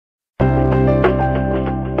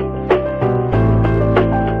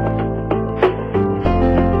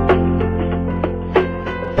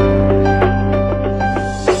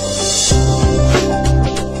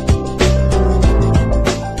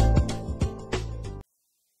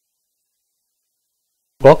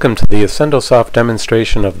Welcome to the Ascendosoft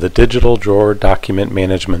demonstration of the DigitalDrawer document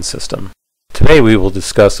management system. Today we will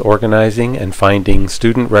discuss organizing and finding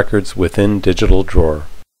student records within DigitalDrawer.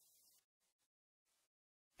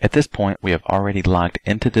 At this point, we have already logged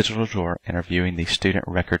into DigitalDrawer and are viewing the Student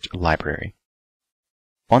Records library.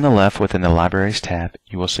 On the left within the Libraries tab,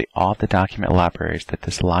 you will see all of the document libraries that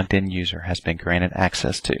this logged-in user has been granted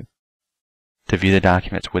access to. To view the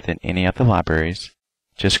documents within any of the libraries,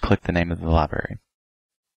 just click the name of the library.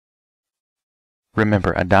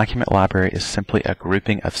 Remember, a document library is simply a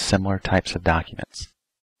grouping of similar types of documents.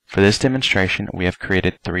 For this demonstration, we have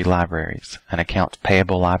created 3 libraries: an accounts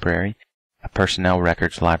payable library, a personnel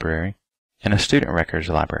records library, and a student records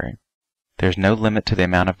library. There's no limit to the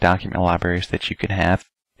amount of document libraries that you can have,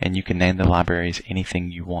 and you can name the libraries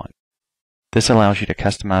anything you want. This allows you to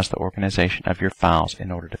customize the organization of your files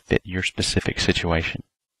in order to fit your specific situation.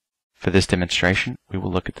 For this demonstration, we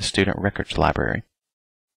will look at the student records library.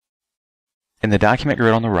 In the document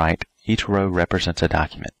grid on the right, each row represents a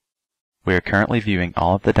document. We are currently viewing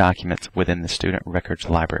all of the documents within the Student Records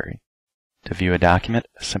library. To view a document,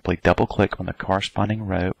 simply double-click on the corresponding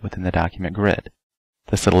row within the document grid.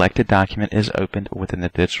 The selected document is opened within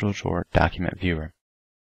the DigitalDrawer document viewer.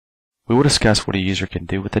 We will discuss what a user can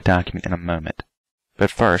do with the document in a moment,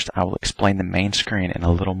 but first I will explain the main screen in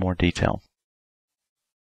a little more detail.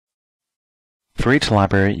 For each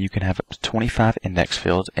library, you can have up to 25 index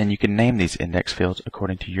fields, and you can name these index fields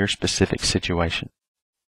according to your specific situation.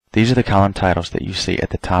 These are the column titles that you see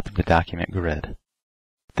at the top of the document grid.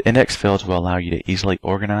 The index fields will allow you to easily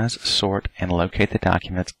organize, sort, and locate the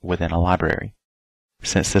documents within a library.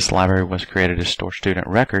 Since this library was created to store student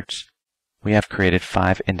records, we have created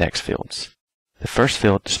 5 index fields. The first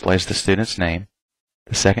field displays the student's name,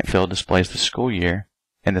 the second field displays the school year,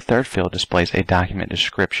 and the third field displays a document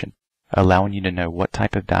description, allowing you to know what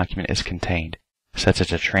type of document is contained, such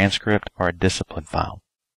as a transcript or a discipline file.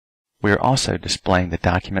 We are also displaying the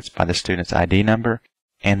documents by the student's ID number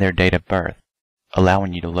and their date of birth,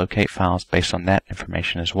 allowing you to locate files based on that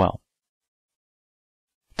information as well.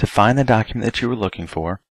 To find the document that you are looking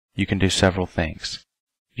for, you can do several things.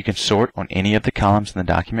 You can sort on any of the columns in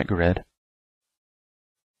the document grid,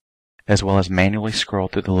 as well as manually scroll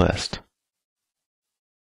through the list.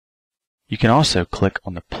 You can also click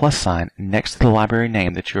on the plus sign next to the library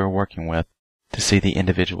name that you are working with to see the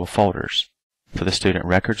individual folders. For the Student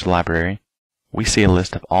Records library, we see a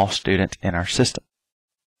list of all students in our system.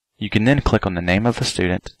 You can then click on the name of the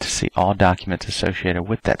student to see all documents associated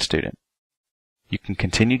with that student. You can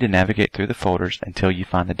continue to navigate through the folders until you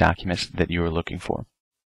find the documents that you are looking for.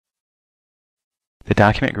 The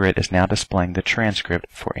document grid is now displaying the transcript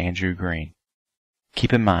for Andrew Green.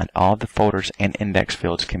 Keep in mind, all of the folders and index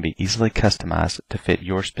fields can be easily customized to fit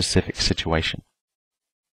your specific situation.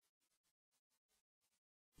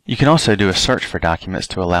 You can also do a search for documents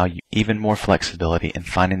to allow you even more flexibility in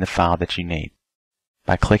finding the file that you need.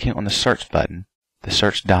 By clicking on the Search button, the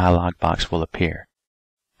Search dialog box will appear.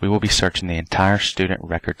 We will be searching the entire Student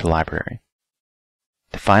Records library.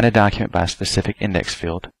 To find a document by a specific index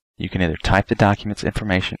field, you can either type the document's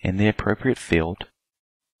information in the appropriate field,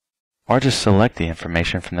 or just select the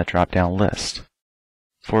information from the drop-down list.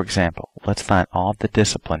 For example, let's find all of the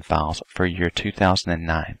discipline files for year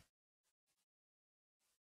 2009.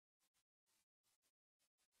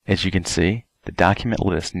 As you can see, the document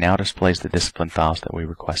list now displays the discipline files that we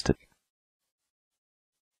requested.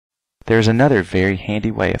 There is another very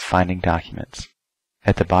handy way of finding documents.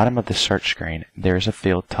 At the bottom of the search screen, there is a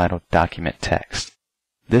field titled Document Text.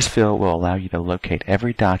 This field will allow you to locate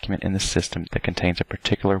every document in the system that contains a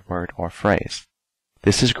particular word or phrase.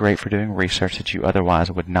 This is great for doing research that you otherwise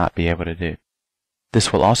would not be able to do.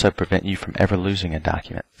 This will also prevent you from ever losing a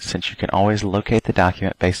document, since you can always locate the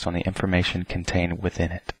document based on the information contained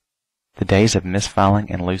within it. The days of misfiling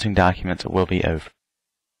and losing documents will be over.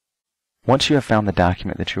 Once you have found the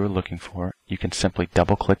document that you are looking for, you can simply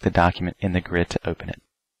double-click the document in the grid to open it.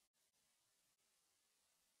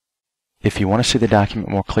 If you want to see the document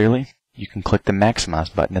more clearly, you can click the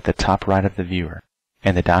Maximize button at the top right of the viewer,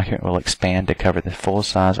 and the document will expand to cover the full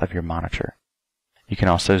size of your monitor. You can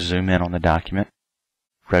also zoom in on the document,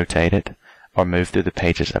 rotate it, or move through the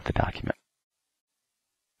pages of the document.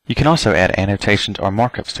 You can also add annotations or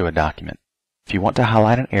markups to a document. If you want to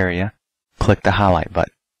highlight an area, click the Highlight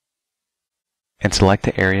button, and select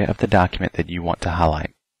the area of the document that you want to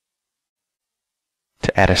highlight.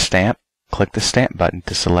 To add a stamp, click the Stamp button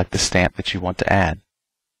to select the stamp that you want to add.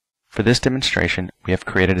 For this demonstration, we have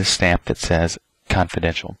created a stamp that says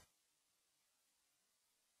Confidential.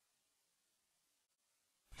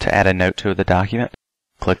 To add a note to the document,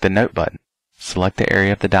 click the Note button. select the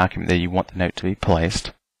area of the document that you want the note to be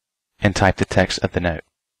placed, and type the text of the note.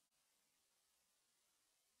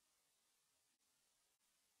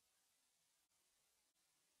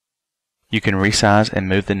 You can resize and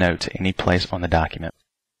move the note to any place on the document.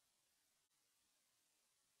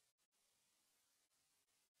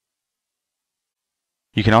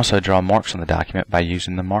 You can also draw marks on the document by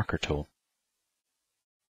using the marker tool.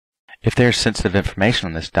 If there is sensitive information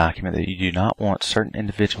on this document that you do not want certain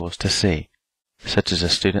individuals to see, such as a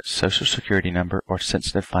student's social security number or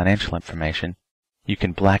sensitive financial information, you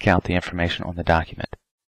can black out the information on the document.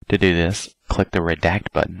 To do this, click the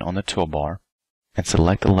Redact button on the toolbar and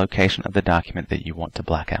select the location of the document that you want to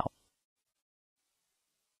black out.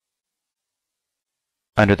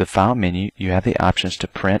 Under the File menu, you have the options to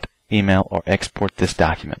print, email, or export this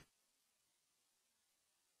document.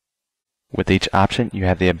 With each option, you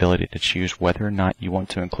have the ability to choose whether or not you want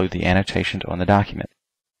to include the annotations on the document.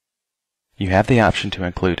 You have the option to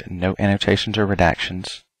include no annotations or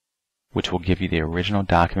redactions, which will give you the original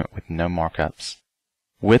document with no markups,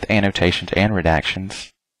 with annotations and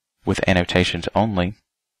redactions, with annotations only,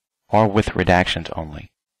 or with redactions only.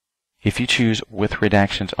 If you choose with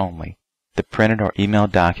redactions only, the printed or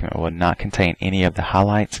emailed document will not contain any of the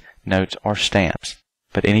highlights, notes, or stamps,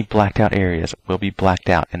 but any blacked out areas will be blacked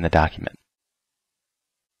out in the document.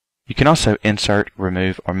 You can also insert,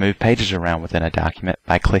 remove, or move pages around within a document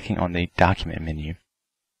by clicking on the Document menu.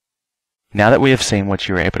 Now that we have seen what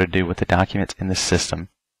you are able to do with the documents in the system,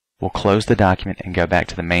 we'll close the document and go back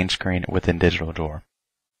to the main screen within DigitalDrawer.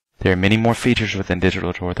 There are many more features within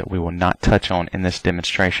DigitalDrawer that we will not touch on in this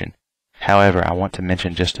demonstration. However, I want to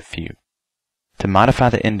mention just a few. To modify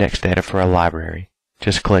the index data for a library,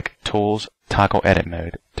 just click Tools, Toggle Edit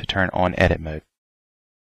Mode to turn on Edit Mode.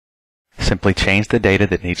 Simply change the data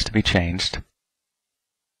that needs to be changed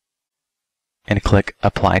and click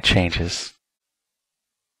Apply Changes.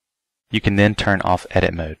 You can then turn off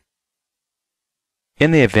Edit Mode.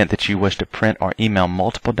 In the event that you wish to print or email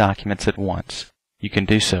multiple documents at once, you can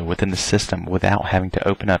do so within the system without having to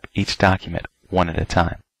open up each document one at a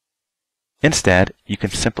time. Instead, you can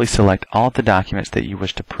simply select all of the documents that you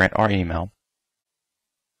wish to print or email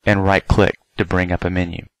and right-click to bring up a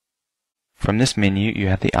menu. From this menu, you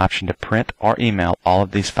have the option to print or email all of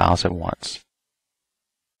these files at once.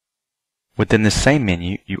 Within this same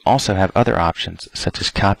menu, you also have other options, such as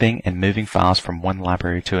copying and moving files from one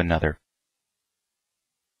library to another.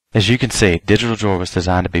 As you can see, DigitalDrawer was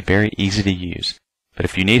designed to be very easy to use, but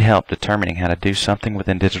if you need help determining how to do something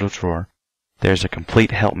within DigitalDrawer, there is a complete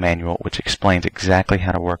help manual which explains exactly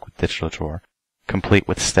how to work with DigitalDrawer, complete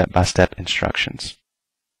with step-by-step instructions.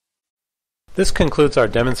 This concludes our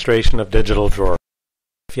demonstration of DigitalDrawer.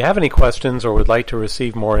 If you have any questions or would like to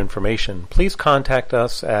receive more information, please contact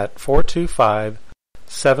us at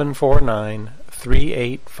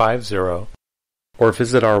 425-749-3850 or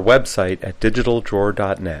visit our website at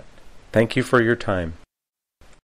digitaldrawer.net. Thank you for your time.